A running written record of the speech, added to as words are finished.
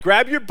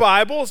Grab your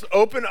Bibles,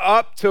 open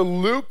up to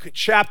Luke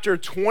chapter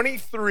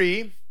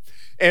 23,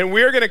 and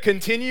we're going to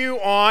continue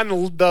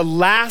on the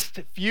last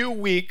few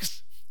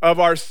weeks of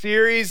our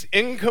series,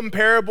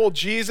 Incomparable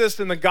Jesus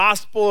in the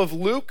Gospel of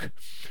Luke.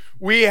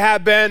 We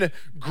have been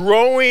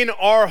growing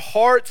our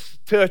hearts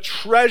to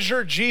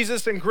treasure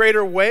Jesus in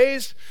greater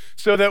ways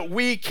so that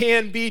we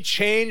can be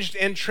changed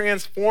and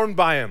transformed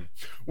by him.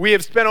 We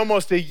have spent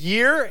almost a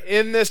year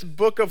in this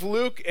book of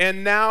Luke,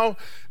 and now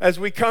as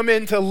we come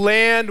into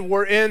land,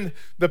 we're in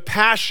the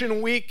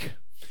Passion Week.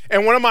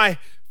 And one of my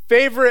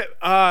favorite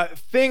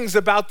things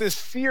about this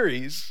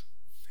series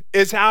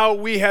is how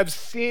we have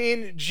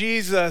seen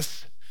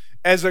Jesus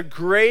as a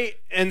great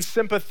and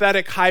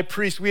sympathetic high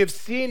priest. We have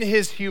seen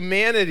his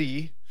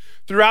humanity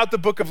throughout the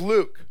book of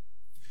Luke.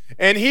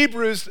 And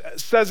Hebrews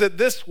says it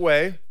this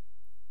way: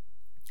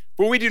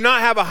 for we do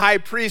not have a high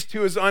priest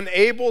who is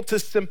unable to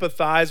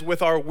sympathize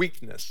with our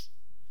weakness,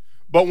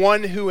 but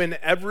one who in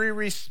every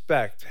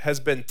respect has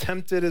been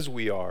tempted as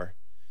we are,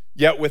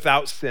 yet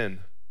without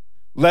sin.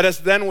 Let us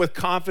then with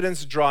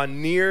confidence draw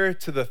near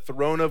to the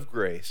throne of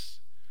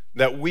grace,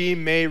 that we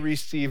may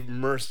receive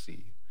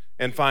mercy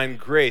and find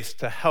grace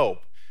to help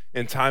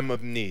in time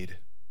of need.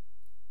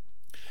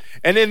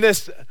 And in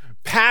this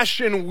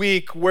Passion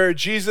Week where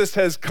Jesus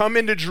has come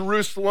into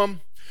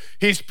Jerusalem,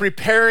 he's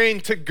preparing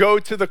to go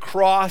to the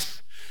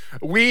cross,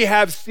 we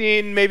have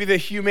seen maybe the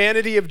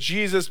humanity of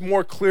Jesus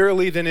more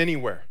clearly than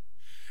anywhere.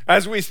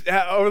 As we,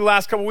 over the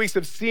last couple of weeks,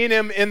 have seen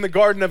him in the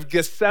Garden of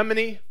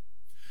Gethsemane,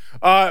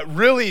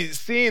 really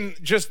seeing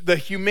just the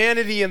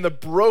humanity and the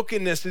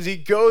brokenness as he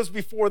goes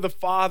before the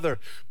Father,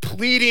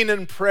 pleading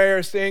in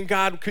prayer, saying,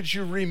 God, could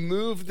you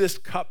remove this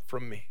cup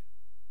from me?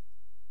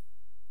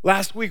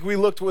 Last week, we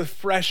looked with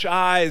fresh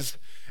eyes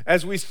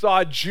as we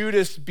saw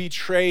Judas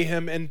betray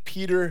him and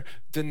Peter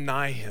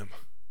deny him.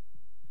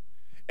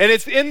 And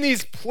it's in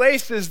these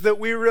places that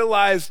we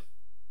realize,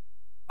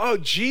 oh,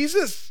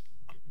 Jesus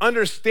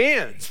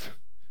understands.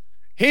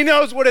 He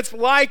knows what it's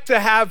like to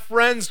have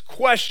friends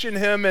question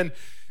him and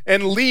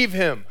leave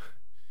him.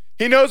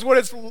 He knows what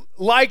it's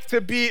like to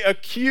be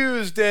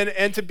accused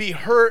and to be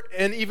hurt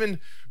and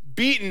even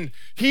beaten.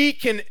 He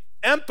can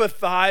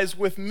empathize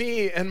with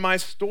me and my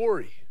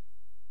story.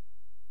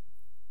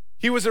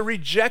 He was a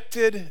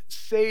rejected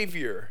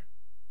Savior.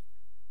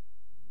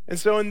 And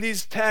so in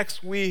these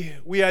texts, we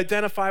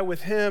identify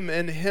with him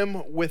and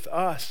him with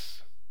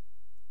us.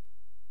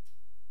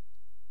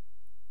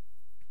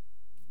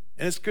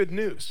 And it's good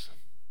news.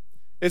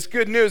 It's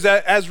good news.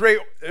 As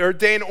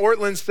Dane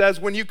Ortlund says,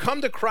 when you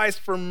come to Christ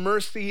for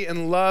mercy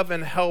and love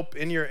and help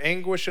in your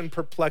anguish and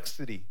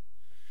perplexity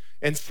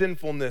and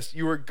sinfulness,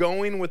 you are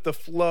going with the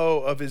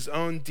flow of his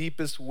own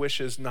deepest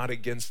wishes, not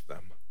against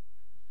them.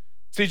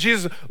 See,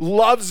 Jesus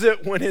loves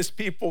it when his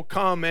people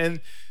come and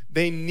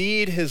they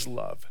need his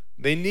love.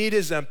 They need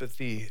his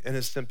empathy and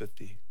his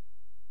sympathy.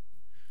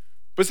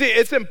 But see,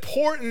 it's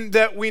important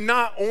that we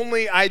not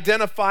only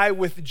identify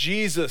with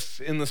Jesus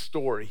in the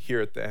story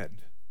here at the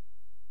end.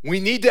 We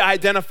need to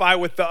identify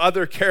with the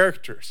other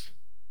characters.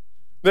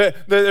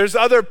 There's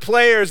other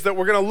players that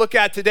we're going to look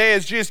at today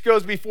as Jesus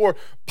goes before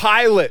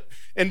Pilate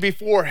and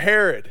before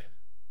Herod.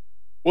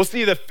 We'll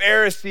see the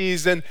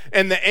Pharisees and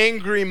the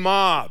angry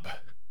mob.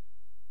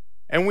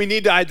 And we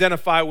need to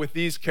identify with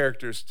these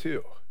characters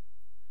too.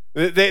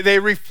 They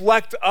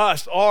reflect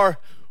us, our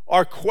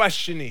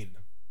questioning,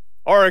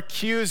 our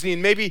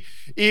accusing, maybe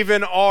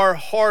even our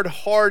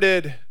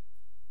hard-hearted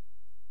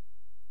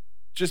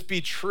just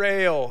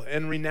betrayal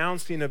and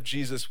renouncing of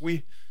Jesus.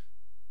 We're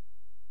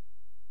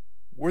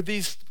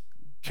these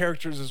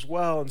characters as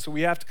well. And so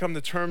we have to come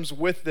to terms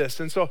with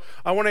this. And so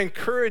I want to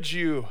encourage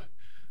you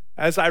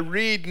as I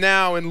read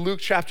now in Luke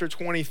chapter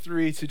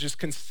 23 to just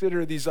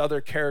consider these other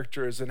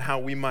characters and how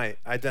we might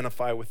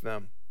identify with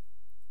them.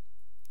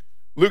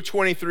 Luke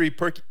 23,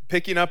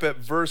 picking up at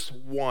verse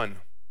 1.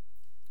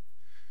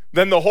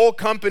 Then the whole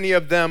company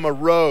of them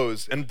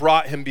arose and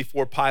brought him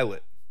before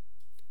Pilate.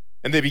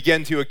 And they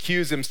began to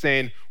accuse him,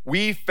 saying,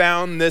 we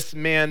found this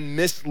man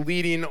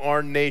misleading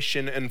our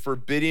nation and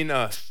forbidding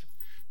us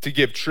to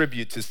give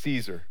tribute to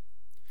Caesar,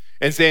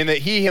 and saying that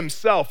he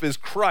himself is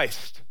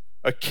Christ,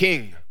 a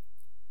king.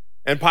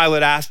 And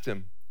Pilate asked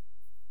him,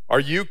 are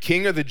you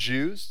king of the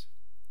Jews?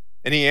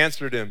 And he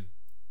answered him,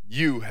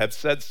 you have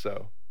said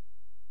so.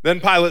 Then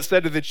Pilate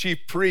said to the chief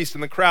priests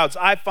and the crowds,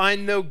 I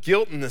find no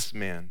guilt in this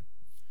man.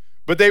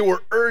 But they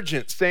were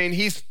urgent, saying,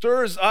 he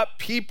stirs up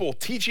people,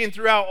 teaching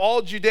throughout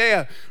all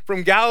Judea,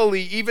 from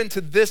Galilee even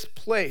to this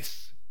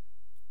place.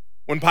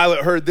 When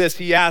Pilate heard this,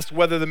 he asked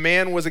whether the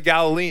man was a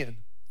Galilean.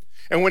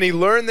 And when he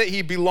learned that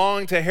he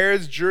belonged to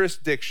Herod's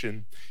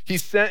jurisdiction, he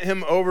sent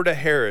him over to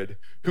Herod,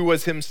 who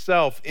was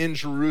himself in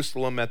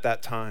Jerusalem at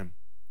that time.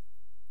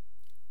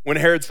 When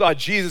Herod saw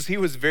Jesus, he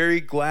was very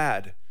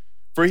glad,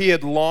 for he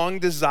had long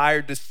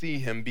desired to see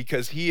him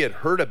because he had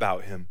heard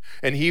about him,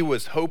 and he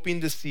was hoping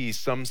to see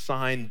some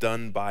sign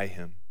done by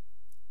him.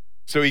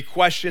 So he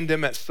questioned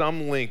him at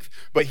some length,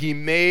 but he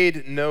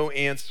made no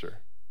answer.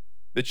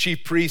 The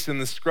chief priests and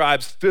the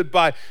scribes stood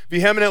by,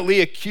 vehemently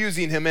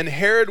accusing him, and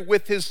Herod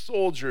with his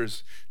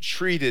soldiers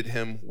treated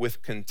him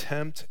with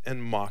contempt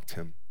and mocked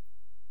him.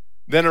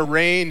 Then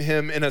arraying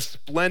him in a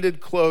splendid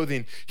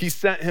clothing, he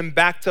sent him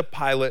back to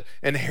Pilate,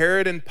 and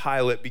Herod and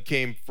Pilate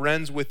became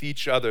friends with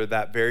each other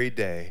that very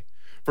day.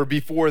 For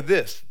before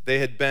this, they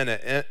had been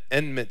at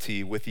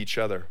enmity with each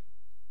other.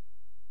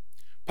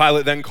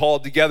 Pilate then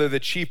called together the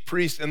chief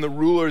priests and the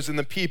rulers and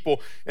the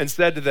people and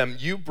said to them,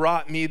 "You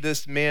brought me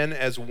this man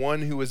as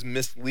one who is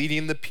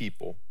misleading the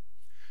people.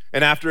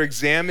 And after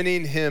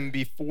examining him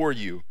before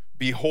you,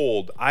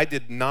 behold, I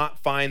did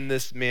not find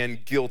this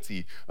man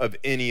guilty of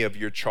any of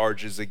your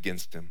charges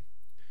against him.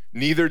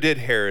 Neither did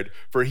Herod,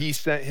 for he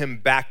sent him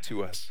back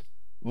to us.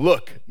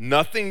 Look,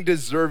 nothing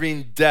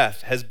deserving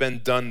death has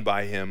been done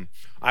by him.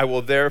 I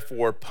will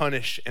therefore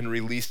punish and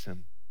release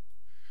him."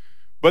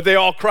 But they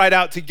all cried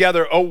out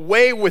together,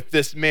 "Away with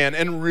this man,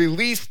 and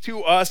release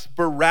to us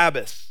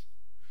Barabbas,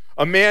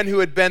 a man who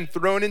had been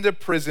thrown into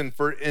prison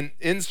for an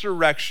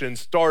insurrection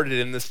started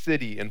in the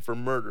city and for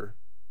murder."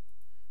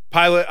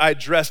 Pilate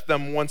addressed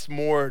them once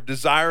more,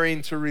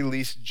 desiring to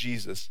release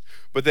Jesus,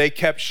 but they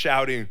kept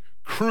shouting,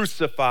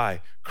 "Crucify,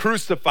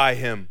 crucify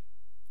him."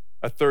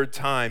 A third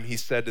time he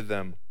said to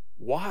them,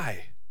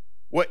 "Why?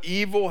 What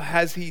evil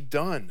has he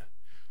done?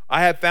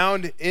 I have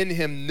found in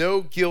him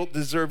no guilt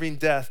deserving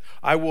death.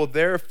 I will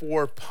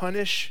therefore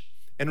punish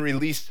and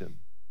release him."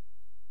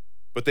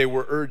 But they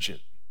were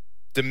urgent,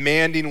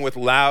 demanding with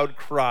loud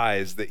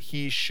cries that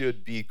he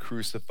should be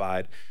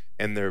crucified,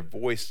 and their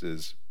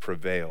voices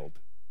prevailed.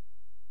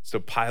 So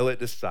Pilate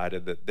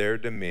decided that their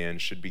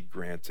demand should be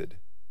granted.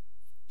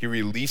 He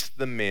released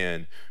the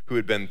man who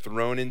had been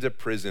thrown into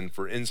prison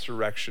for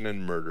insurrection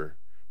and murder,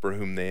 for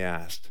whom they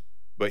asked,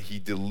 but he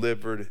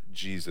delivered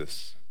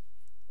Jesus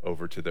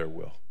over to their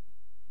will.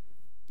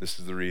 This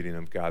is the reading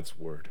of God's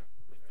word.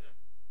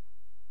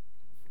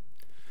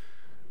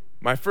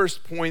 My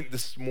first point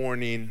this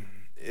morning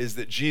is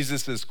that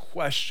Jesus is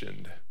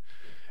questioned,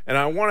 and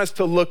I want us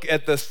to look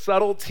at the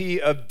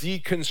subtlety of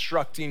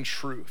deconstructing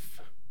truth.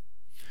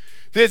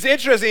 It's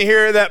interesting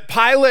here that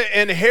Pilate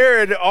and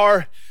Herod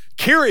are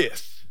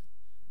curious.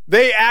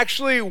 They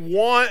actually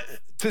want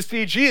to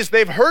see Jesus.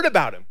 They've heard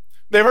about him.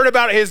 They've heard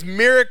about his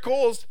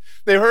miracles.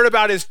 They heard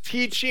about his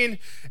teaching.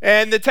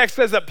 And the text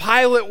says that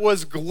Pilate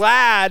was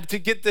glad to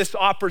get this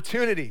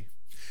opportunity.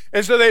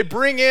 And so they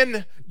bring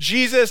in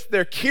Jesus.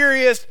 They're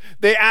curious.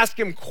 They ask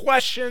him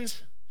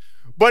questions.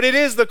 But it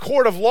is the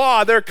court of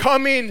law. They're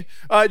coming,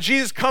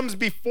 Jesus comes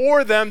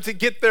before them to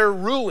get their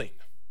ruling.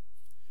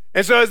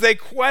 And so as they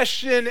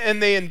question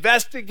and they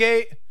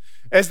investigate,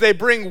 as they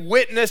bring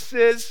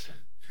witnesses,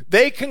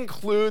 they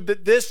conclude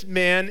that this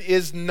man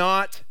is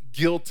not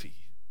guilty.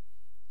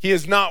 He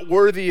is not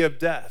worthy of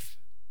death.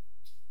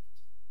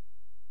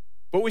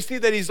 But we see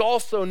that he's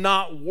also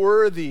not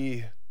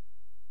worthy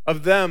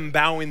of them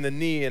bowing the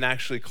knee and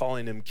actually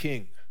calling him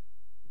king.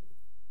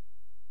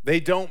 They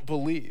don't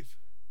believe.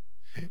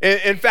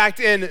 In fact,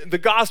 in the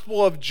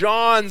Gospel of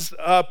John's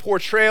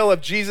portrayal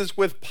of Jesus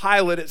with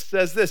Pilate, it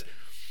says this,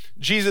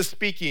 Jesus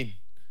speaking,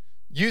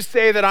 "You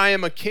say that I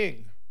am a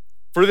king.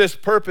 For this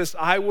purpose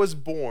I was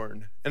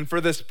born, and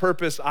for this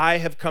purpose I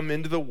have come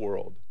into the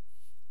world,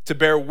 to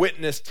bear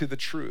witness to the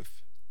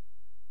truth.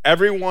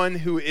 Everyone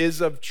who is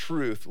of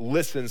truth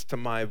listens to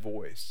my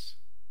voice."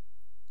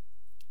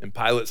 And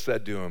Pilate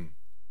said to him,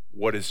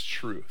 "What is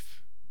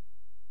truth?"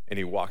 And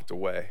he walked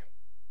away.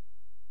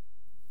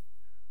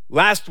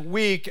 Last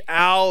week,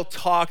 Al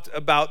talked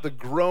about the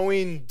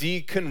growing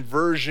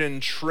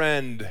deconversion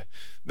trend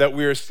that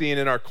we are seeing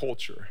in our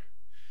culture.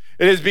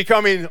 It is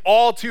becoming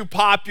all too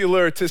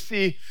popular to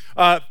see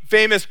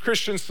famous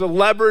Christian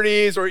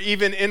celebrities or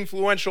even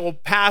influential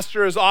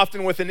pastors,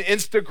 often with an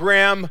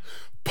Instagram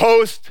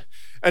post,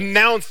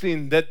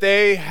 announcing that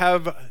they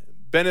have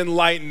been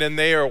enlightened and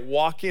they are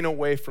walking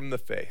away from the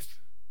faith.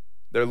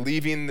 They're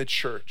leaving the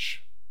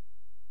church.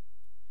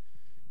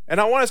 And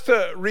I want us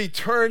to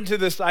return to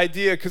this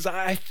idea because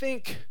I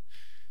think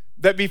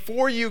that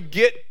before you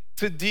get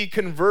to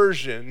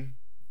deconversion,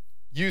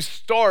 you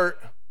start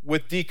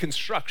with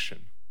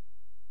deconstruction.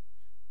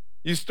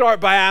 You start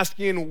by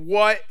asking,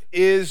 what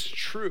is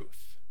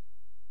truth?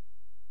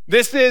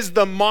 This is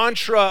the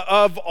mantra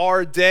of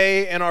our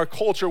day and our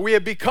culture. We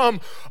have become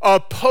a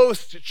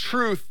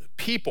post-truth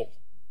people.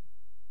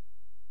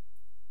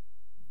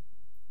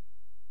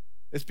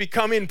 It's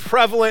becoming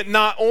prevalent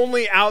not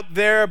only out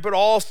there, but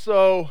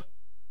also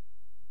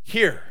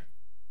here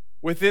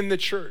within the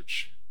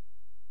church.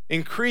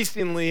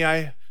 Increasingly,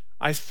 I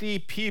see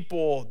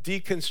people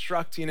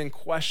deconstructing and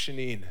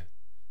questioning,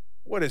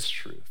 what is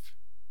truth?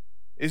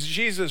 Is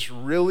Jesus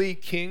really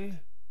king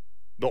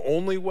the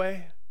only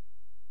way?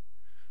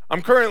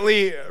 I'm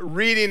currently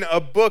reading a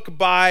book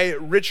by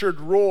Richard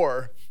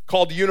Rohr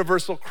called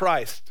Universal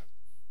Christ,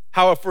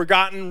 How a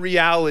Forgotten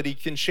Reality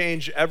Can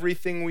Change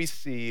Everything We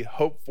See,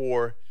 Hope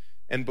For,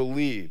 and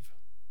Believe.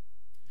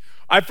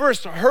 I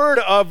first heard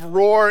of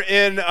Rohr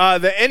in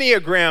the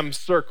Enneagram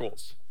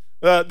circles,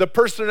 the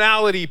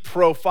personality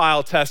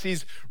profile test.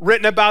 He's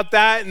written about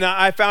that, and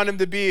I found him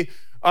to be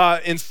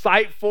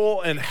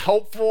insightful and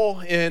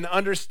helpful in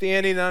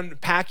understanding and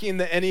unpacking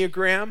the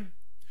Enneagram.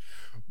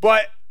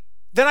 But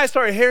then I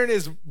started hearing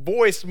his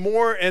voice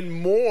more and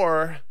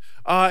more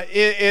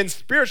in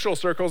spiritual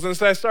circles. And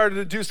so I started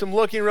to do some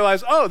looking and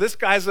realize, oh, this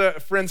guy's a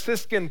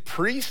Franciscan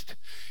priest.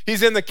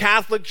 He's in the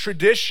Catholic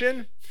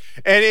tradition,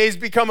 and he's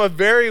become a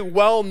very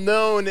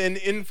well-known and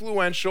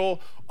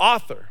influential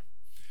author.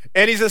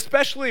 And he's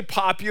especially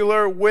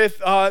popular with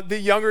the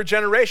younger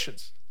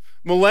generations,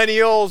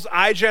 millennials,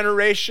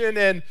 iGeneration,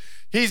 and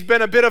he's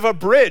been a bit of a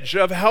bridge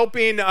of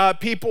helping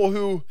people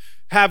who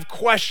have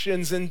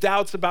questions and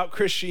doubts about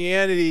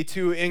Christianity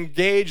to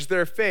engage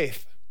their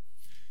faith.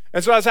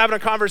 And so I was having a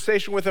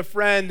conversation with a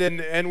friend,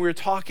 and we were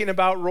talking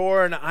about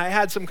Rohr, and I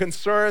had some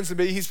concerns,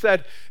 but he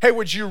said, hey,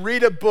 would you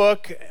read a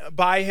book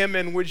by him,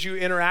 and would you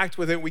interact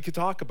with it? We could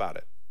talk about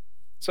it.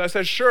 So I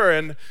said, sure,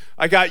 and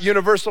I got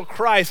Universal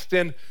Christ,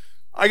 and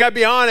I got to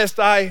be honest,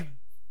 I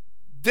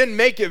didn't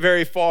make it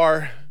very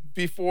far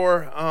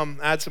before I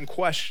had some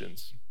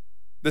questions.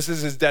 This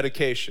is his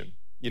dedication,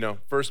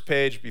 first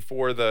page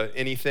before the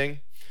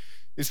anything.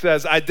 He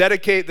says, I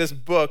dedicate this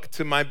book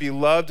to my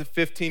beloved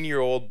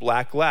 15-year-old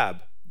black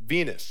lab,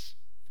 Venus,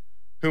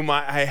 whom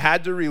I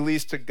had to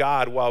release to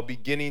God while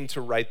beginning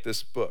to write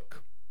this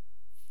book.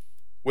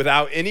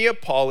 Without any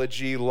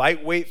apology,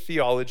 lightweight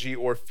theology,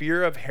 or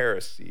fear of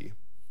heresy,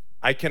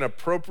 I can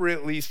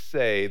appropriately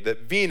say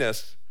that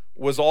Venus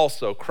was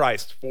also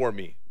Christ for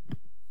me.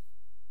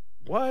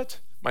 What?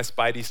 My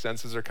spidey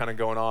senses are kind of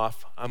going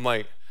off. I'm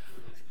like,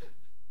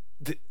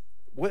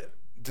 what?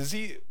 Does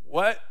he,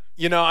 what?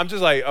 I'm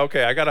just like,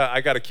 okay, I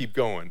gotta keep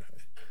going.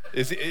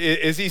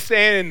 Is he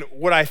saying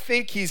what I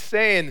think he's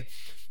saying?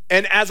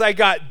 And as I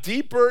got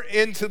deeper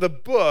into the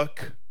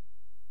book,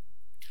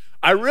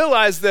 I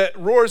realized that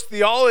Rohr's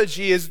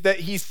theology is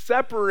that he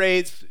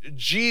separates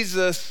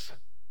Jesus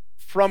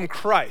from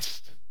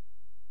Christ.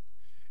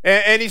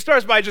 And he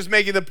starts by just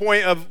making the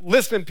point of,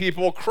 listen,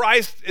 people,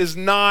 Christ is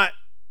not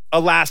a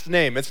last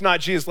name. It's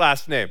not Jesus'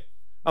 last name.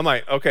 I'm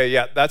like, okay,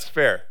 yeah, that's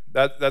fair.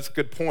 That's a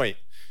good point.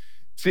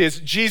 See, it's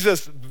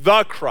Jesus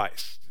the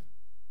Christ.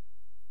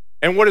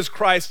 And what does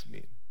Christ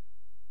mean?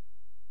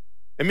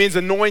 It means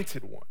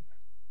anointed one.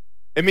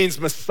 It means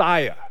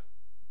Messiah,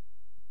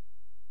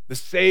 the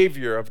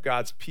Savior of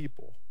God's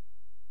people.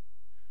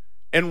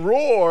 And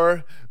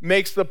Rohr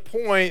makes the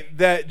point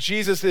that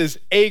Jesus is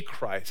a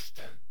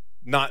Christ,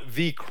 not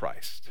the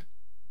Christ.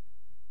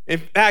 In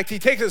fact, he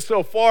takes it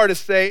so far to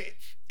say,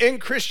 in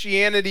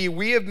Christianity,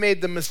 we have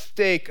made the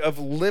mistake of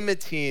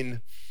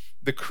limiting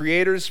the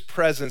Creator's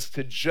presence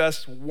to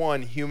just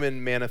one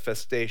human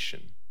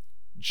manifestation,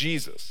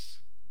 Jesus.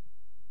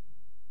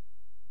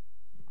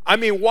 I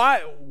mean,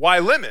 why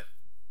limit?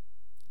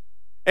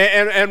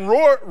 And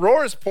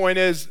Rohr's point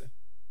is,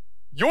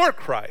 you're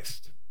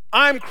Christ.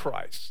 I'm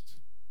Christ.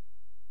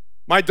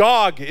 My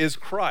dog is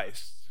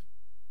Christ.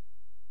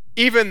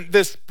 Even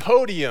this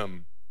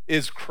podium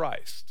is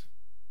Christ.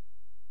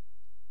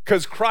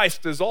 Because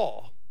Christ is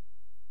all.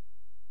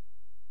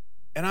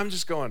 And I'm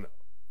just going,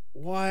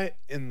 what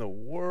in the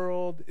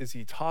world is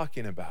he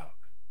talking about?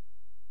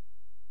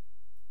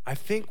 I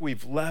think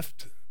we've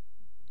left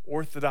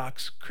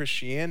Orthodox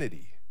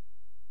Christianity.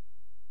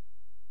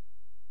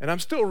 And I'm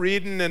still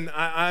reading, and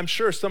I'm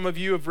sure some of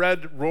you have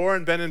read Rohr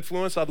and been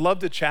influenced. I'd love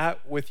to chat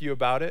with you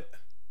about it.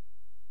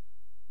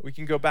 We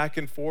can go back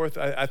and forth.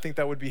 I think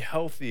that would be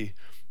healthy.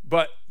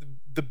 But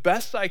the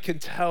best I can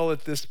tell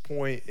at this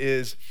point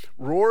is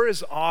Rohr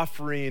is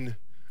offering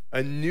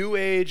a New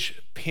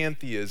Age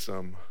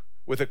pantheism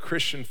with a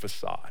Christian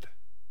facade.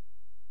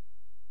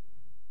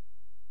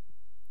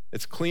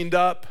 It's cleaned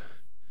up,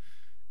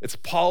 it's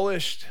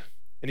polished,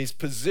 and he's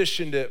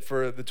positioned it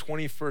for the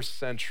 21st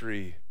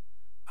century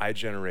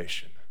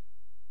iGeneration.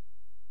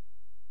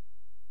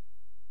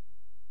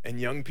 And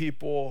young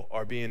people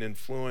are being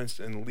influenced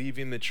and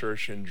leaving the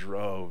church in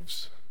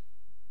droves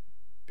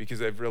because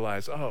they've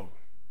realized, oh,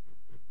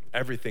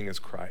 everything is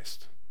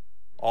Christ.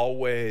 All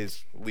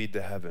ways lead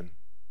to heaven.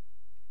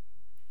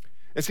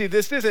 And see,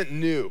 this isn't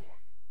new.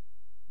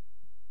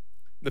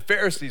 The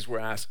Pharisees were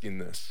asking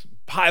this.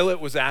 Pilate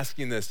was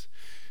asking this.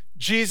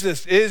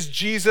 Is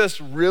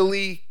Jesus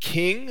really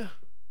king?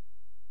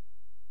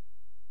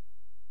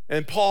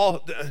 And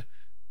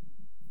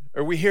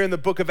we hear in the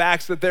book of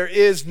Acts that there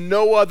is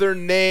no other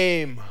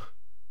name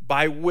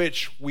by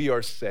which we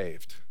are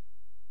saved.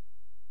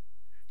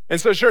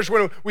 And so, church,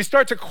 when we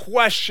start to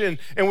question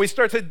and we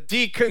start to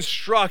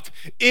deconstruct,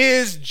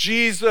 is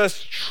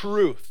Jesus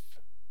truth?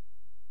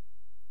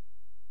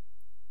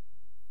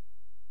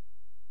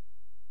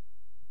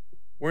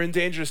 We're in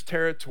dangerous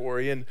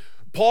territory. And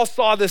Paul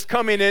saw this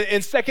coming.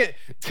 In 2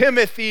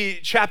 Timothy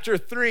chapter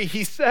 3,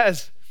 he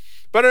says,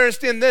 but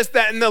understand this,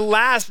 that in the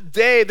last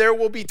day, there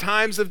will be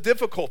times of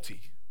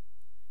difficulty.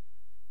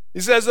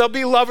 He says there'll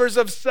be lovers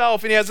of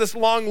self, and he has this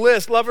long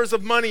list, lovers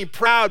of money,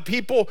 proud,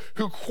 people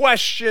who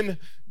question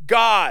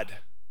God.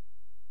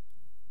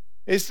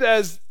 He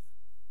says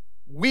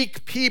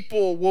weak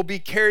people will be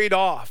carried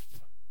off,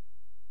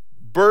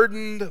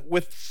 burdened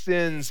with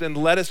sins and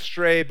led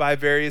astray by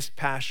various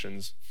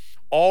passions.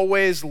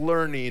 always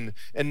learning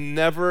and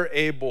never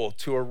able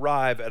to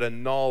arrive at a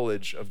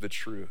knowledge of the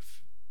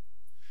truth.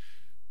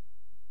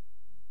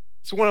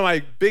 So one of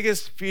my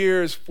biggest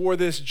fears for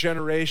this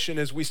generation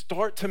is we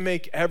start to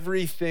make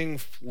everything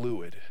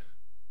fluid.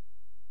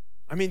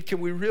 I mean,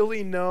 can we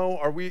really know?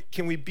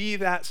 Can we be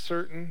that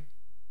certain?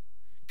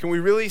 Can we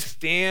really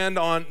stand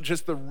on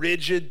just the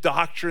rigid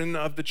doctrine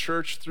of the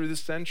church through the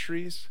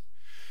centuries?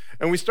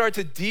 And we start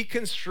to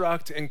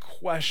deconstruct and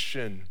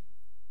question,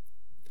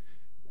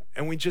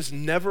 and we just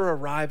never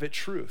arrive at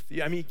truth.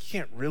 I mean, you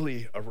can't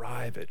really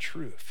arrive at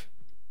truth.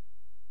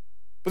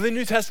 But the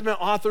New Testament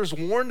authors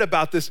warned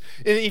about this.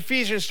 In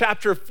Ephesians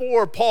chapter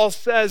 4, Paul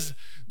says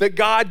that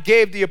God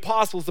gave the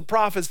apostles, the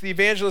prophets, the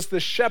evangelists, the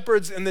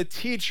shepherds, and the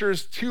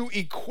teachers to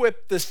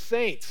equip the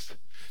saints,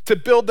 to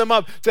build them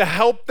up, to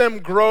help them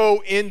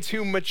grow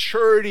into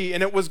maturity.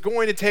 And it was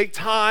going to take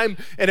time,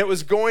 and it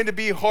was going to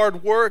be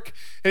hard work.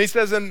 And he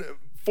says in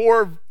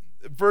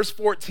verse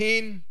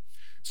 14,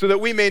 so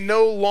that we may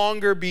no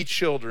longer be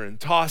children,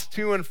 tossed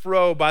to and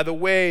fro by the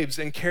waves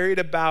and carried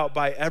about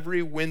by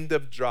every wind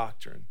of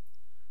doctrine,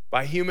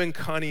 by human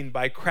cunning,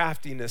 by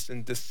craftiness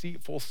and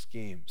deceitful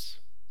schemes.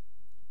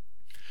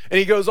 And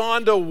he goes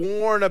on to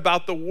warn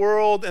about the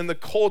world and the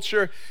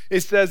culture.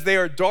 It says they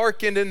are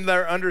darkened in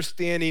their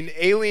understanding,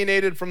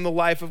 alienated from the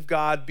life of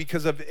God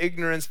because of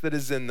ignorance that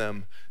is in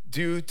them,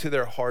 due to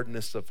their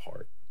hardness of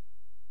heart.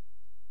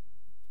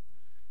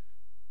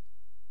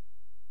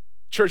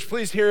 Church,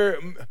 please hear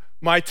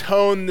my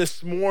tone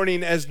this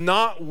morning as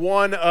not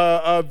one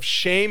of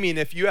shaming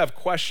if you have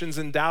questions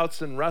and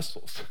doubts and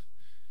wrestles.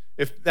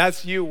 If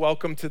that's you,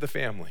 welcome to the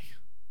family.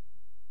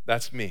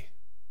 That's me.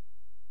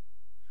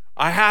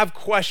 I have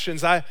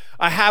questions. I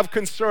have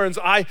concerns.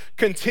 I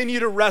continue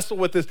to wrestle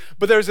with this.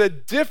 But there's a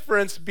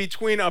difference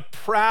between a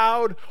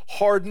proud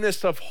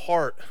hardness of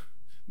heart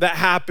that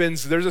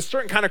happens. There's a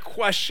certain kind of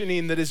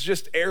questioning that is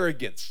just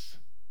arrogance.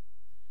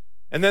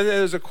 And then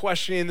there's a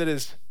questioning that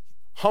is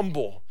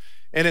humble,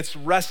 and it's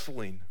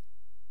wrestling.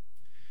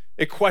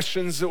 It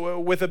questions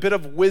with a bit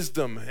of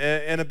wisdom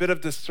and a bit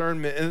of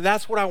discernment. And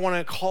that's what I want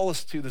to call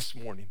us to this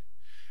morning.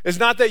 It's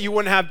not that you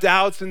wouldn't have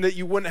doubts and that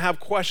you wouldn't have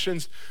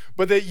questions,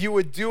 but that you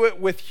would do it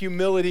with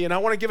humility. And I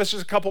want to give us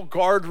just a couple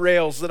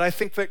guardrails that I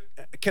think that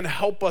can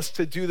help us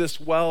to do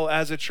this well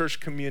as a church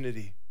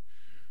community.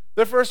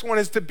 The first one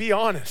is to be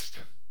honest,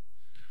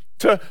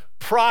 to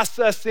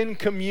process in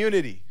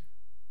community.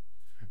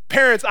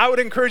 Parents, I would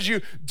encourage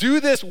you, do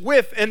this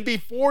with and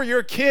before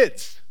your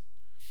kids.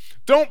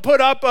 Don't put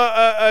up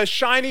a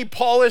shiny,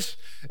 polished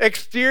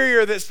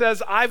exterior that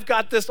says, I've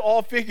got this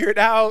all figured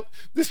out,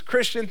 this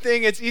Christian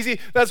thing, it's easy.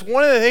 That's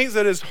one of the things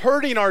that is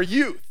hurting our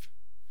youth,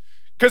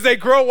 because they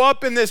grow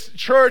up in this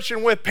church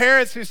and with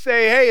parents who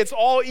say, hey, it's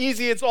all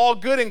easy, it's all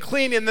good and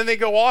clean, and then they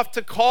go off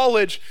to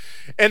college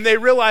and they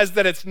realize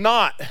that it's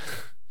not.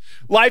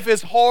 Life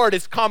is hard,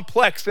 it's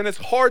complex, and it's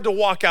hard to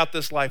walk out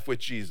this life with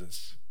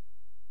Jesus.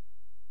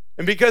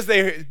 And because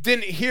they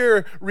didn't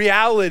hear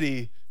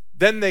reality,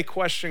 then they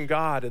question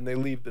God and they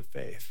leave the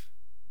faith.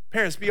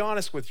 Parents, be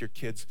honest with your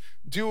kids.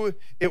 Do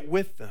it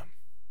with them.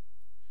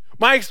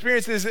 My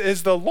experience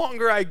is the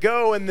longer I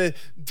go and the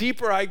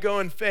deeper I go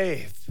in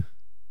faith,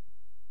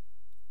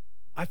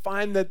 I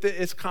find that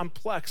it's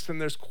complex and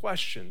there's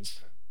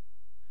questions.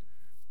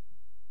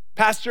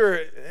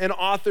 Pastor and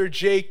author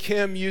Jay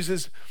Kim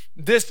uses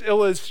this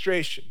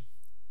illustration.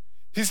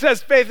 He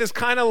says faith is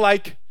kind of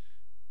like,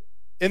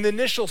 in the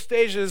initial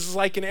stages, is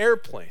like an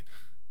airplane.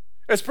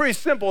 It's pretty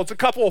simple. It's a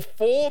couple of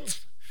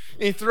folds,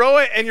 and you throw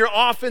it, and you're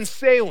off and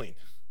sailing.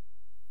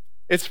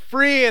 It's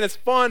free and it's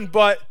fun,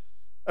 but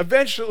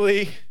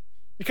eventually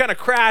you kind of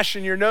crash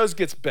and your nose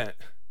gets bent.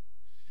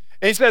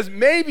 And he says,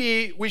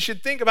 maybe we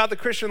should think about the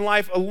Christian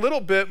life a little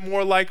bit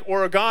more like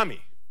origami.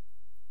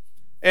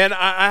 And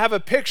I have a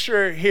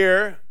picture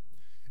here,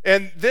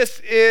 and this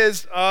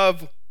is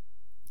of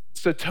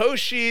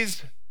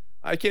Satoshi's,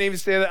 I can't even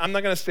say that, I'm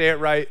not going to say it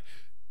right,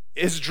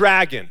 his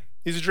dragon.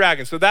 He's a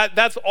dragon. So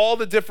that's all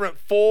the different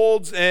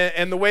folds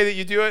and the way that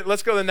you do it.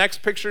 Let's go to the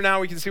next picture now.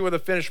 We can see what the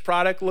finished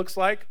product looks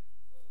like.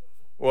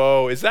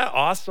 Whoa, is that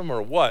awesome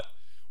or what?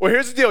 Well,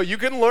 here's the deal. You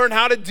can learn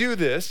how to do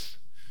this.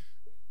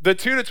 The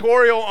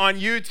tutorial on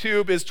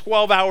YouTube is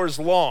 12 hours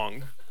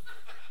long.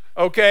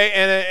 Okay,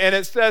 and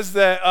it says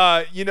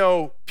that,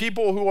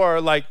 people who are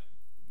like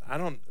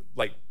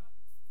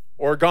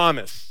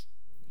origamists,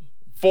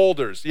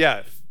 folders,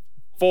 yeah.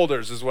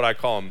 Folders is what I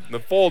call them. The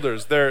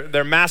folders,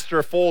 they're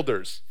master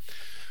folders.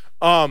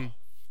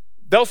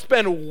 They'll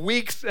spend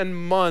weeks and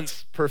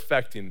months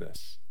perfecting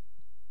this.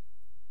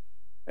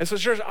 And so,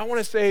 church, I want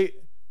to say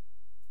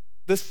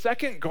the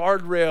second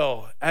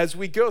guardrail as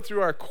we go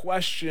through our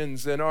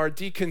questions and our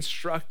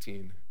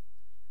deconstructing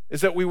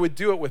is that we would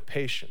do it with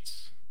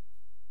patience.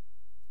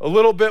 A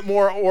little bit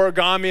more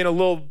origami and a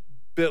little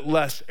bit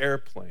less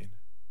airplane.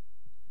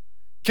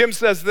 Kim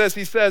says this,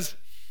 he says,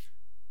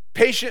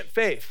 patient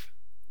faith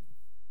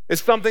is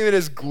something that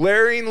is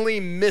glaringly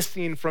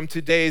missing from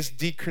today's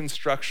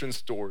deconstruction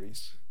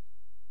stories.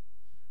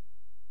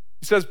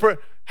 He says,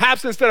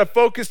 perhaps instead of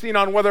focusing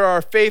on whether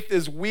our faith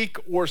is weak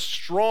or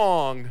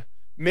strong,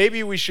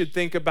 maybe we should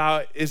think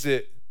about, is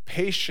it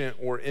patient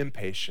or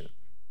impatient?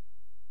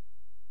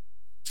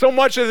 So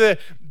much of the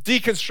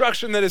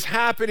deconstruction that is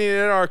happening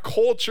in our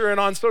culture and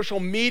on social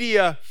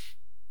media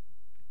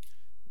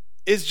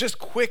is just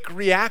quick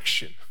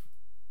reaction.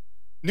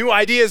 New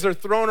ideas are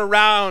thrown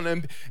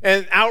around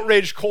and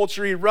outrage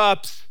culture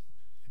erupts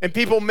and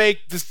people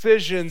make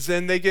decisions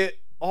and they get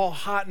all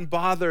hot and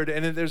bothered,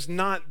 and there's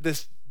not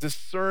this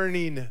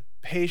discerning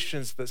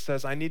patience that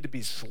says, I need to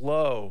be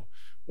slow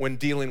when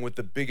dealing with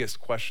the biggest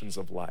questions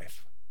of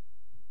life.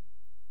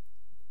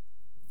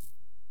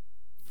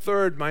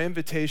 Third, my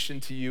invitation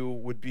to you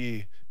would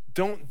be,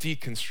 don't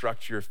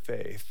deconstruct your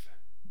faith.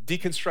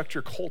 Deconstruct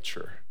your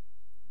culture.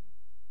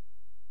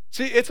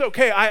 See, it's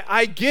okay.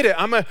 I get it.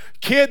 I'm a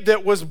kid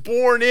that was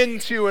born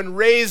into and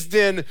raised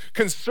in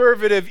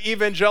conservative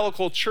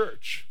evangelical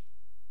church.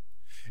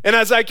 And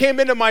as I came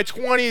into my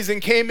 20s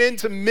and came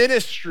into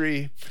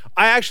ministry,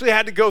 I actually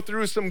had to go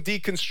through some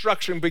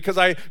deconstruction because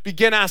I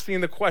began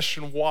asking the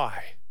question,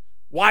 why?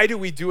 Why do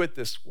we do it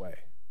this way?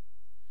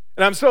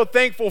 And I'm so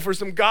thankful for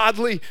some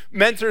godly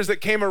mentors that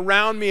came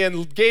around me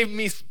and gave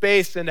me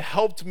space and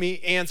helped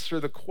me answer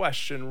the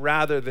question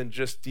rather than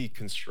just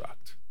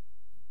deconstruct.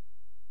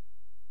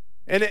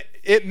 And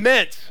it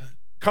meant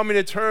coming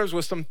to terms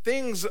with some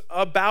things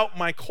about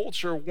my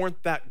culture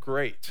weren't that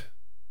great.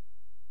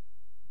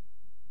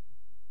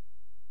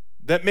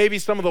 That maybe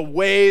some of the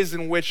ways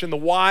in which and the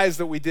whys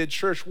that we did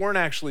church weren't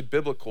actually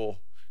biblical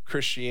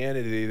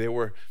Christianity. They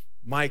were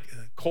my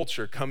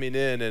culture coming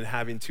in and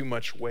having too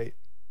much weight.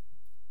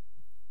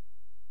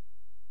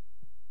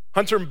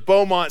 Hunter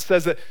Beaumont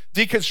says that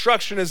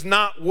deconstruction is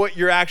not what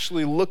you're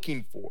actually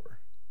looking for.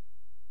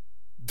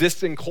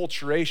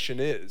 Disenculturation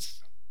is.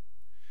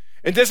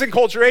 And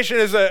disenculturation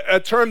is a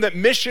term that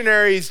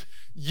missionaries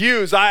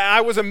use.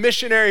 I was a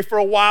missionary for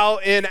a while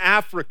in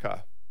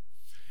Africa.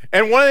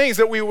 And one of the things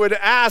that we would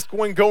ask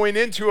when going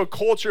into a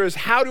culture is,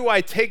 how do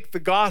I take the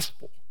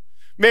gospel?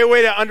 Maybe a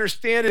way to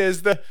understand it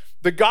is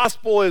the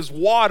gospel is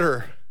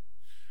water,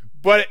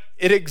 but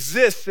it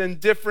exists in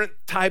different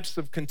types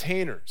of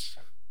containers.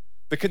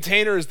 The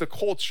container is the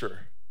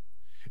culture.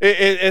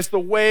 It's the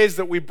ways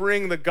that we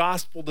bring the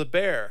gospel to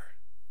bear.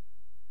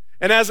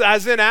 And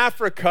as in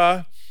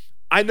Africa,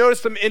 I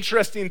noticed some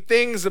interesting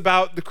things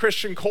about the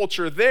Christian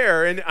culture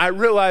there, and I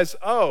realized,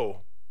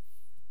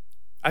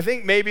 I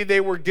think maybe they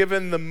were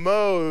given the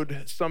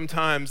mode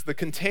sometimes, the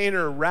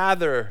container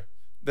rather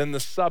than the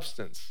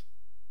substance.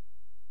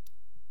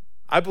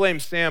 I blame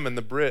Sam and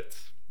the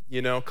Brits,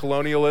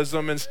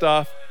 colonialism and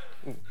stuff.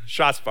 Ooh,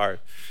 shots fired.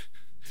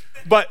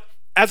 But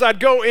as I'd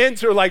go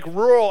into like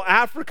rural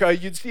Africa,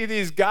 you'd see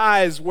these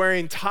guys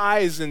wearing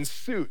ties and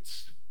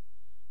suits.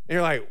 And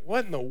you're like,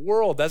 what in the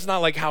world? That's not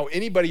like how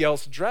anybody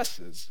else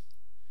dresses.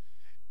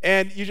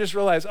 And you just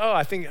realize,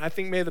 I think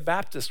maybe the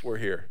Baptists were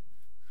here.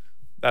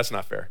 That's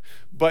not fair.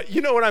 But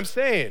you know what I'm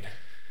saying.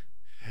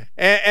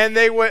 And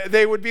they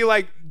would be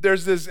like,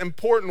 there's this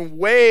important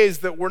ways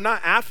that were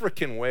not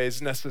African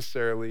ways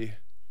necessarily.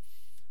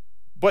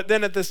 But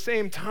then at the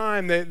same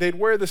time, they'd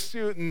wear the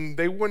suit and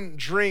they wouldn't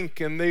drink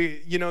and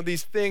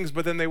these things,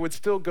 but then they would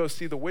still go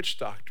see the witch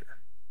doctor.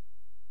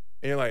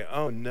 And you're like,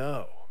 oh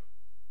no,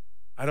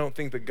 I don't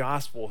think the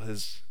gospel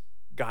has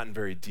gotten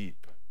very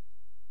deep.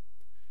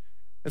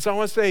 And so I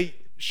want to say,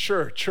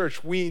 sure,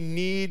 church, we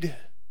need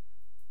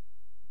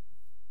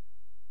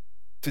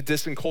to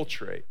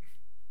disenculturate.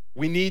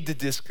 We need to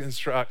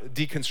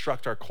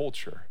deconstruct our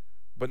culture,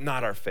 but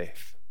not our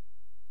faith.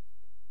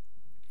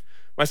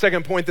 My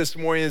second point this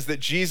morning is that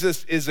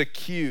Jesus is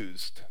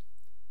accused.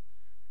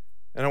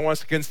 And I want us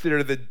to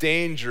consider the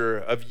danger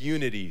of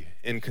unity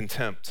in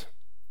contempt.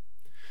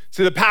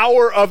 See, the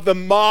power of the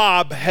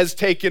mob has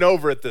taken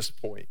over at this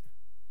point.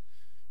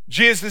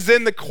 Jesus is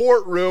in the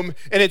courtroom,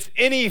 and it's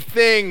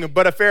anything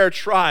but a fair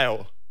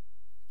trial.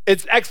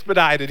 It's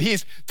expedited.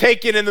 He's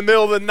taken in the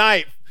middle of the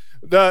night.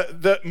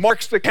 The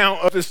Mark's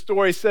account of the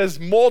story says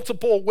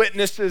multiple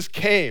witnesses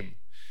came.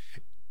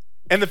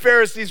 And the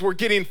Pharisees were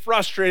getting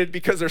frustrated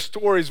because their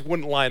stories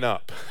wouldn't line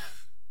up.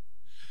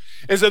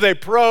 And so they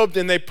probed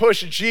and they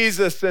pushed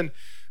Jesus and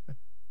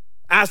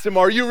asked him,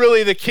 are you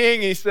really the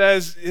king? He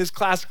says, his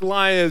classic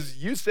line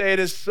is, you say it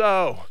is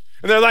so.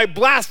 And they're like,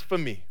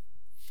 blasphemy.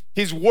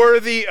 He's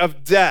worthy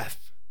of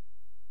death.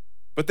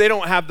 But they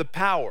don't have the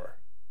power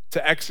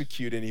to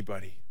execute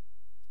anybody.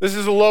 This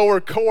is a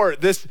lower court.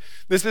 This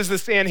is the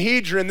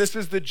Sanhedrin. This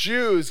is the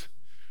Jews.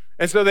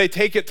 And so they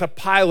take it to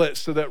Pilate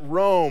so that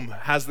Rome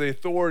has the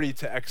authority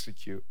to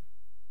execute.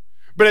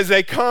 But as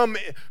they come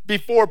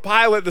before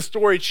Pilate, the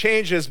story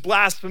changes.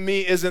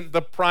 Blasphemy isn't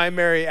the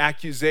primary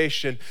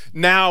accusation.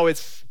 Now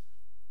it's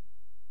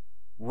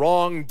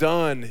wrong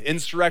done,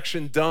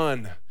 insurrection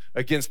done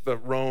against the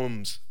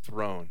Rome's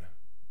throne.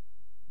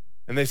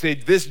 And they say,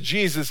 this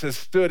Jesus has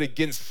stood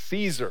against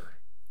Caesar.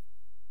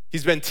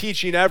 He's been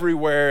teaching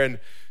everywhere and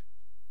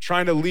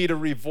trying to lead a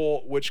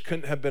revolt which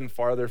couldn't have been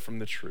farther from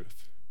the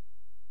truth.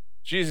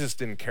 Jesus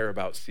didn't care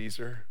about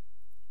Caesar.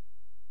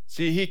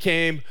 See, he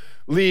came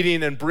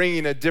leading and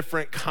bringing a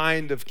different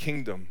kind of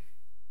kingdom.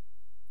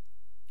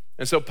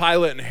 And so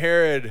Pilate and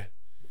Herod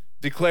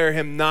declare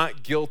him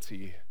not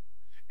guilty,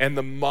 and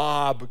the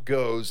mob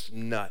goes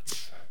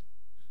nuts.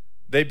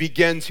 They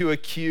begin to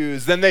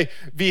accuse, then they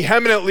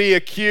vehemently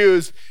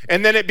accuse,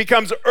 and then it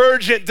becomes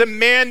urgent,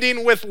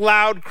 demanding with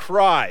loud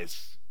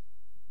cries,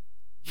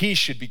 he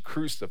should be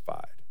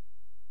crucified.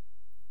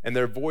 And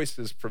their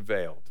voices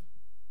prevailed.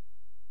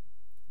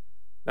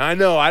 Now, I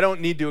know I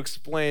don't need to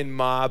explain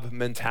mob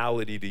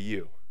mentality to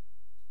you.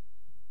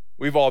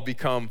 We've all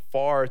become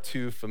far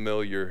too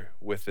familiar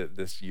with it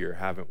this year,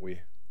 haven't we?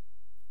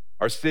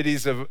 Our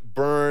cities have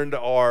burned,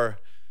 our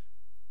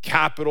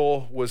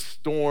capital was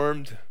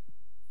stormed,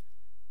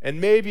 and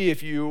maybe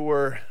if you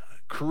were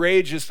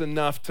courageous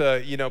enough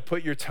to,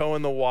 put your toe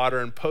in the water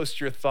and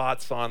post your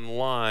thoughts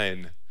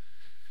online,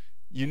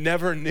 you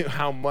never knew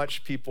how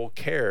much people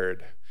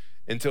cared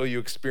until you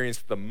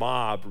experienced the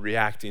mob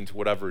reacting to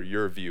whatever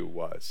your view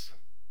was.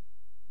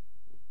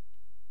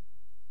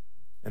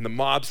 And the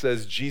mob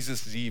says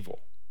Jesus is evil,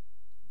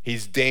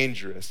 he's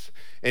dangerous,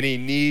 and he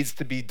needs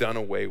to be done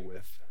away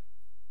with.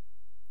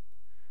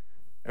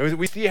 And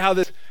we see how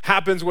this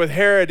happens with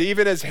Herod.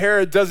 Even as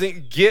Herod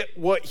doesn't get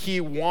what he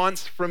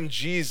wants from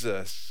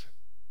Jesus,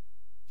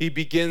 he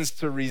begins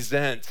to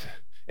resent,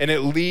 and it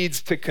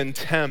leads to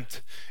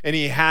contempt, and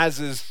he has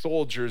his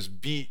soldiers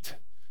beat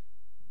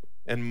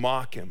and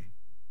mock him.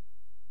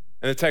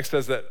 And the text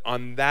says that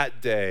on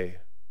that day,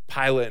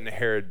 Pilate and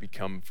Herod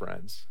become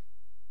friends.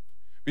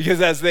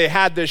 Because as they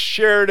had this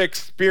shared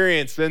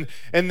experience and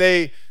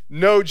they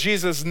know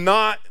Jesus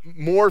not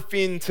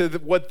morphing to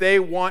what they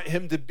want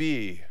him to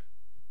be,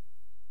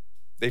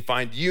 they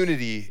find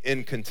unity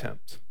in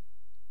contempt.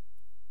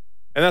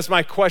 And that's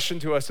my question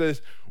to us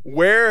is,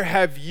 where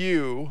have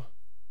you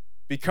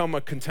become a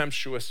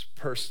contemptuous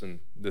person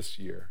this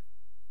year?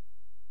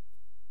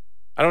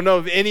 I don't know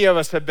if any of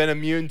us have been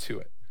immune to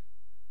it.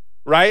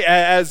 Right?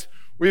 As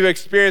we've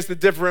experienced the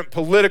different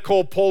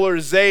political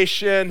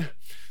polarization,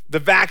 the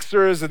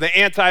vaxxers and the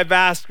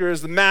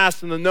anti-vaxxers, the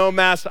masks and the no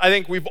masks, I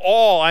think we've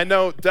all, I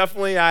know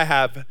definitely I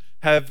have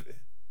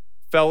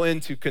fell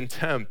into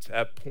contempt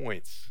at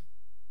points.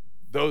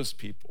 Those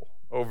people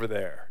over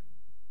there.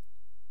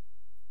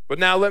 But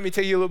now let me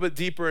take you a little bit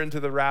deeper into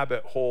the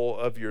rabbit hole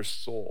of your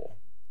soul.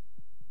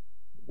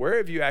 Where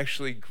have you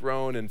actually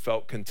grown and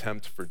felt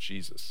contempt for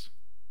Jesus?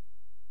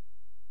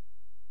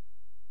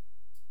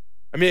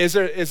 I mean, is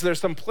there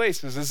some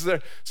places, is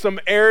there some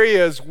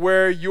areas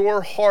where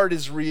your heart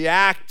is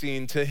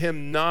reacting to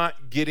him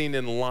not getting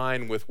in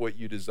line with what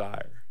you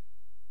desire?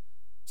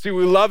 See,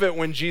 we love it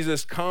when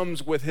Jesus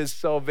comes with his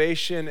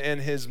salvation and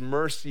his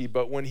mercy,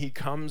 but when he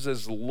comes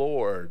as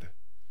Lord,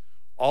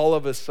 all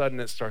of a sudden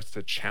it starts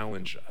to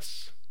challenge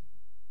us.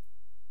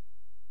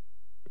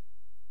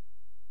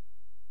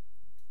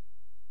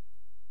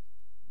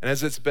 And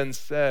as it's been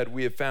said,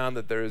 we have found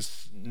that there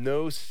is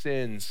no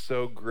sin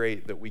so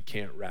great that we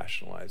can't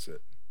rationalize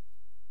it.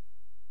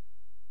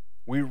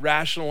 We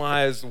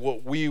rationalize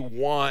what we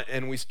want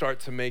and we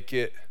start to make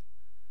it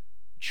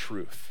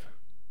truth.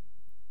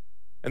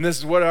 And this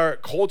is what our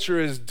culture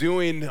is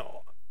doing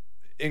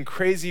in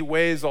crazy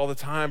ways all the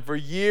time. For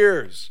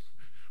years,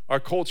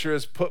 our culture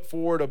has put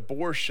forward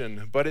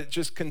abortion, but it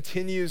just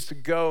continues to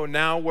go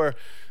now where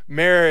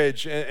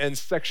marriage and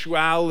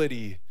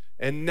sexuality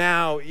and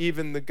now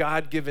even the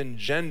God-given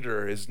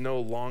gender is no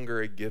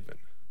longer a given.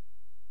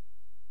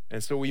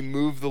 And so we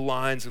move the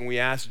lines and we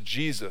ask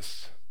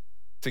Jesus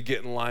to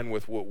get in line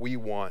with what we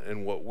want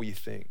and what we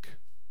think.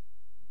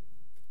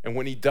 And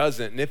when he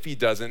doesn't, and if he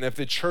doesn't, and if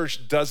the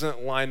church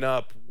doesn't line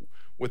up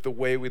with the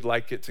way we'd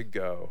like it to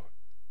go,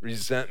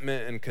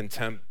 resentment and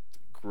contempt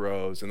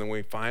grows. And then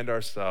we find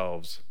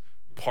ourselves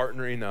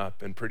partnering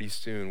up, and pretty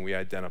soon we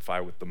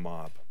identify with the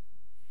mob,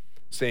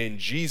 saying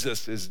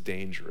Jesus is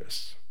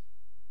dangerous.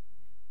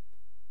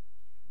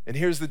 And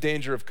here's the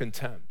danger of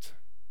contempt.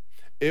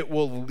 It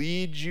will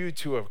lead you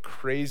to a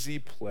crazy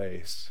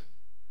place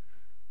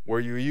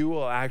where you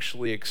will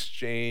actually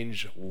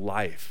exchange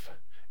life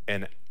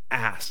and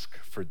ask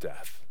for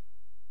death.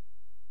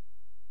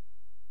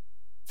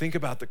 Think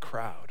about the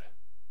crowd.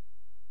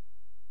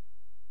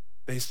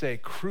 They say,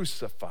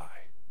 crucify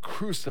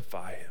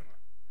him,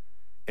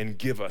 and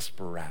give us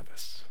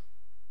Barabbas.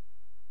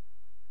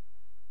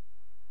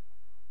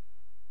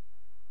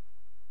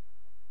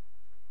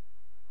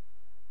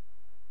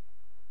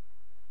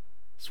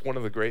 It's one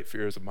of the great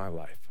fears of my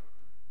life,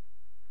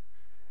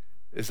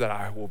 is that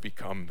I will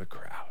become the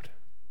crowd.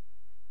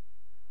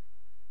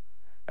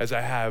 As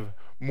I have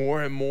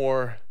more and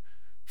more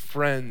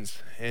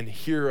friends and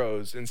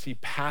heroes and see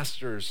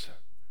pastors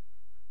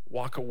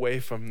walk away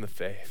from the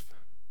faith.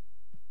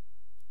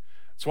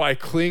 That's why I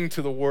cling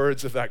to the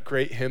words of that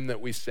great hymn that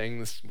we sang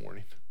this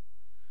morning.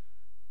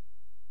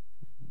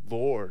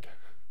 Lord,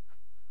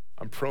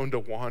 I'm prone to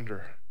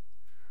wander.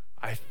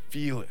 I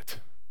feel it.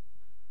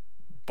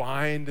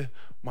 Bind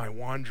my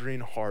wandering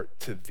heart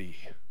to thee.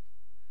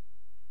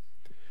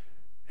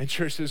 And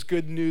church, there's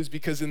good news,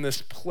 because in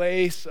this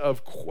place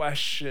of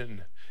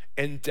question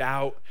and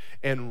doubt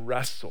and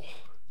wrestle,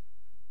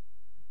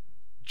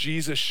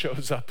 Jesus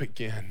shows up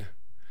again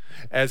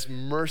as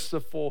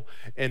merciful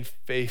and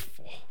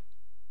faithful.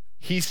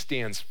 He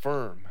stands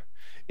firm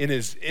in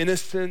his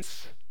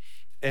innocence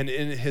and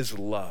in his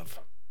love.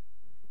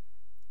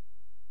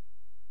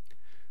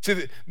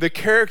 See, the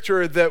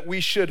character that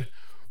we should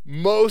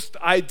most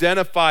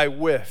identify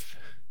with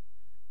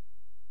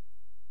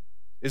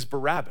is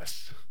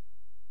Barabbas.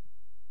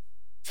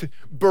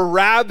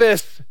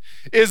 Barabbas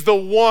is the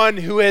one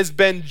who has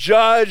been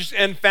judged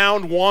and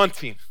found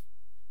wanting.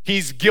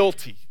 He's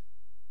guilty.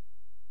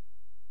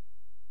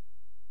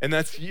 And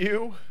that's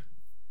you,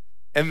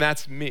 and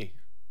that's me.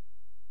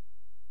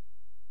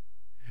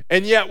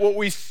 And yet what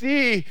we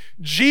see,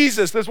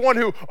 Jesus, this one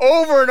who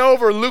over and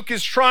over Luke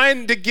is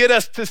trying to get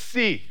us to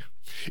see,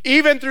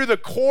 even through the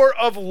court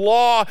of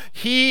law,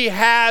 he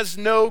has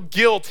no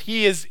guilt.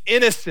 He is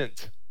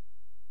innocent.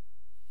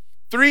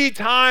 3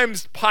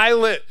 times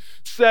Pilate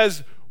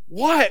says,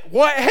 what?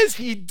 What has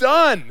he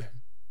done?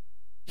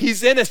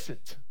 He's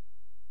innocent.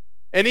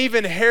 And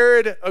even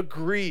Herod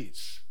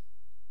agrees.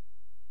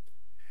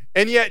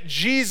 And yet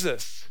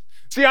Jesus,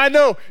 see, I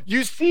know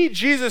you see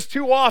Jesus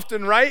too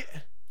often, right?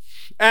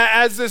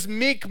 As this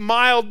meek,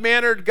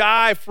 mild-mannered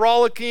guy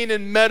frolicking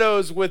in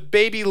meadows with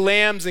baby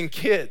lambs and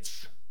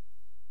kids.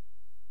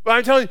 But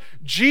I'm telling you,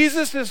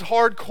 Jesus is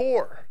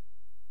hardcore.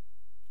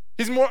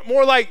 He's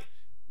more like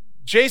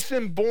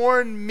Jason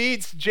Bourne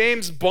meets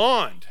James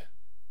Bond,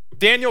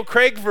 Daniel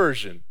Craig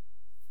version.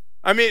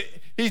 I mean,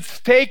 he's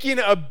taking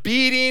a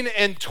beating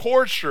and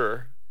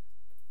torture,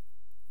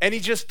 and he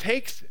just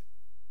takes it.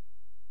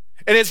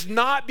 And it's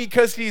not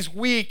because he's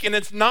weak, and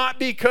it's not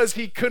because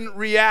he couldn't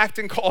react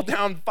and call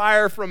down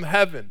fire from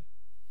heaven.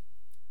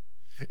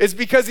 It's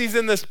because he's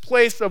in this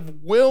place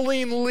of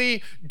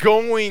willingly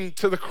going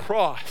to the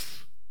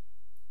cross.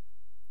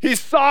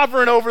 He's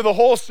sovereign over the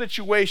whole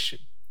situation.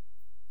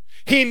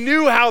 He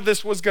knew how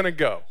this was going to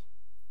go.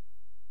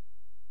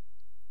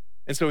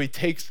 And so he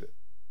takes it.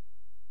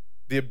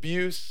 The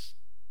abuse,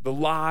 the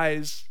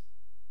lies.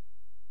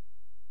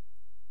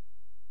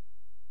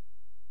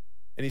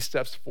 And he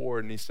steps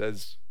forward and he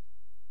says,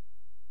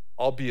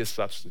 I'll be a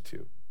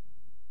substitute.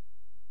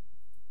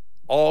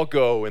 I'll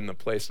go in the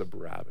place of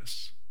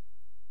Barabbas.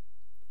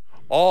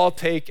 I'll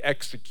take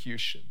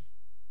execution.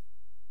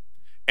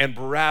 And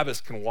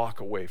Barabbas can walk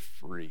away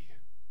free.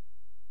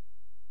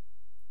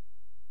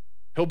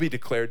 He'll be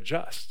declared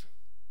just.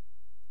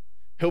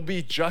 He'll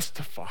be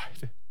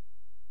justified.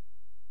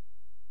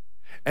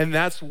 And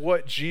that's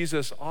what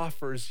Jesus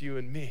offers you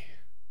and me.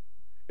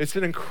 It's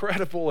an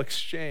incredible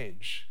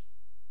exchange.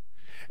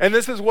 And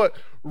this is what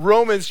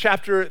Romans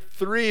chapter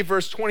 3,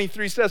 verse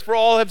 23 says, for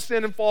all have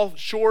sinned and fall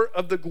short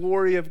of the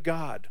glory of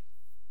God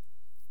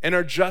and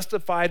are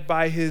justified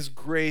by his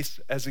grace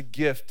as a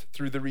gift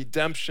through the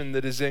redemption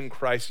that is in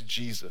Christ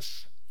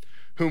Jesus,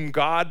 whom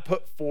God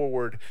put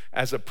forward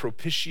as a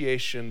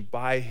propitiation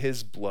by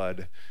his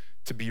blood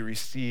to be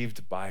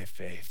received by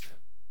faith.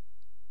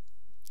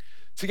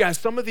 So guys,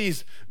 some of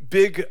these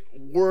big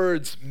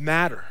words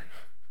matter.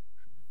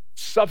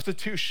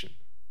 Substitution,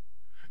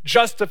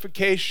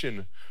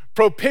 justification,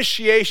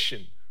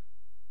 propitiation,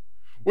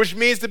 which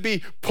means to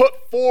be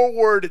put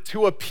forward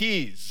to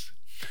appease.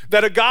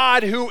 That a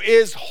God who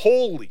is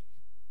holy,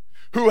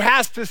 who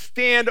has to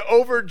stand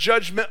over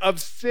judgment of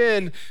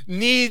sin,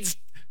 needs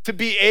to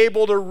be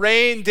able to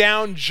rain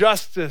down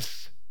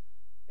justice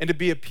and to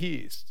be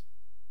appeased.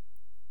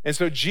 And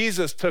so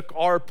Jesus took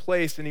our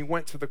place and he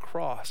went to the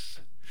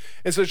cross.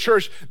 And so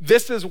church,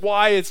 this is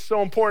why it's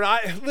so important.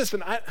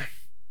 I'm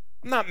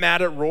not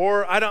mad at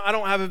Roar. I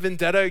don't have a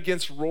vendetta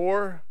against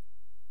Roar.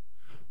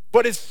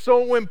 But it's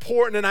so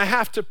important, and I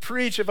have to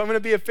preach if I'm going to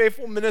be a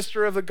faithful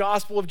minister of the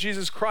gospel of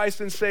Jesus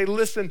Christ and say,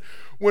 listen,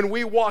 when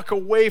we walk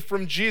away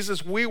from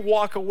Jesus, we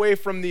walk away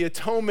from the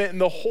atonement and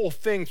the whole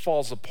thing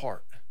falls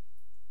apart.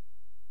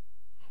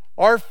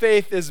 Our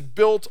faith is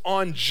built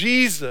on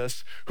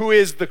Jesus, who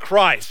is the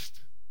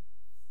Christ.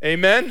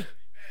 Amen?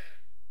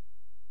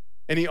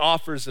 And he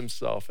offers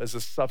himself as a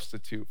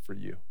substitute for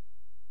you.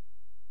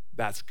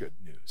 That's good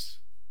news.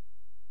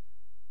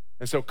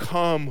 And so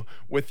come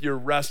with your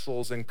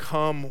wrestles and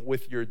come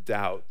with your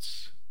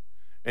doubts,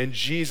 and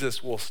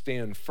Jesus will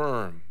stand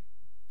firm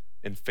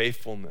in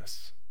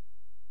faithfulness,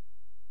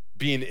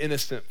 being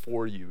innocent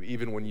for you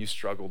even when you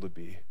struggle to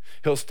be.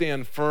 He'll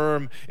stand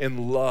firm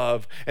in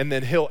love, and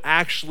then he'll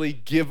actually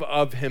give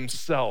of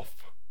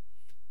himself.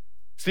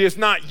 See, it's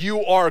not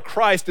you are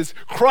Christ, it's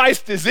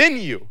Christ is in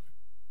you.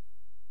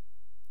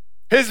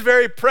 His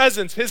very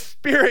presence, his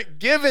spirit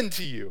given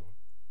to you.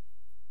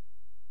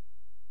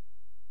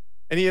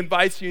 And he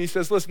invites you and he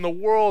says, listen, the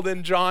world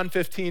in John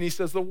 15, he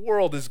says, the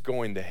world is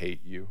going to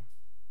hate you.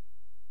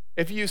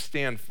 If you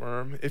stand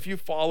firm, if you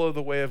follow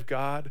the way of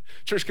God,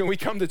 church, can we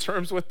come to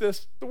terms with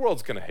this? The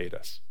world's going to hate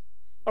us.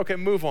 Okay,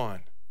 move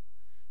on.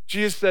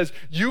 Jesus says,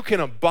 you can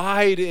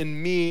abide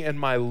in me and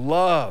my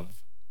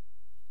love,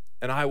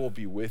 and I will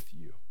be with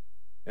you,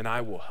 and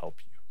I will help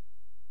you.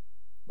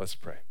 Let's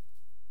pray.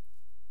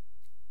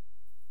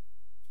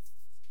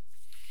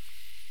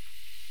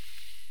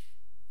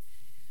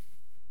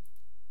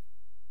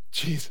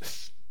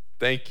 Jesus,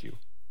 thank you.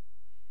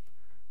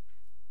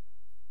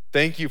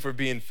 Thank you for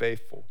being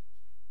faithful.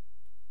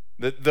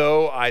 That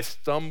though I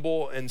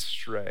stumble and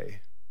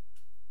stray,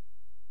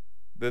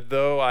 that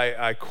though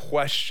I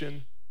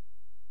question,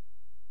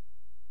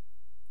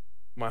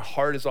 my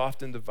heart is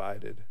often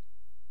divided,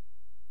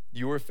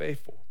 you are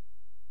faithful.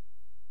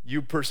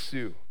 You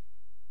pursue,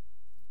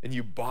 and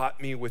you bought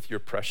me with your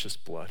precious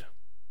blood.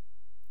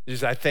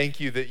 Jesus, I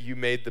thank you that you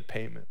made the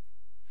payment.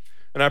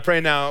 And I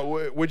pray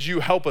now, would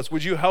you help us?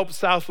 Would you help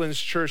Southlands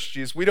Church,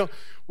 Jesus? We don't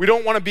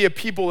want to be a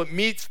people that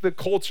meets the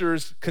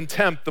culture's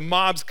contempt, the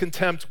mob's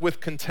contempt with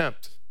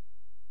contempt.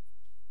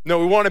 No,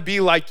 we want to be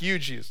like you,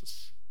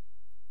 Jesus.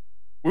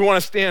 We want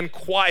to stand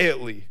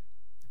quietly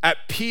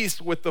at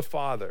peace with the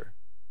Father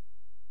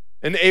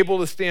and able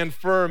to stand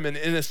firm in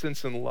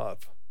innocence and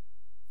love.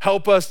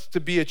 Help us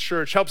to be a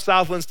church. Help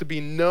Southlands to be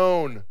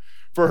known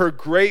for her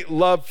great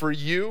love for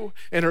you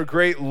and her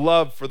great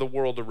love for the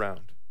world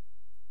around.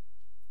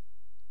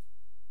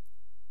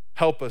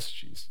 Help us,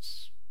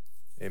 Jesus.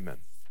 Amen.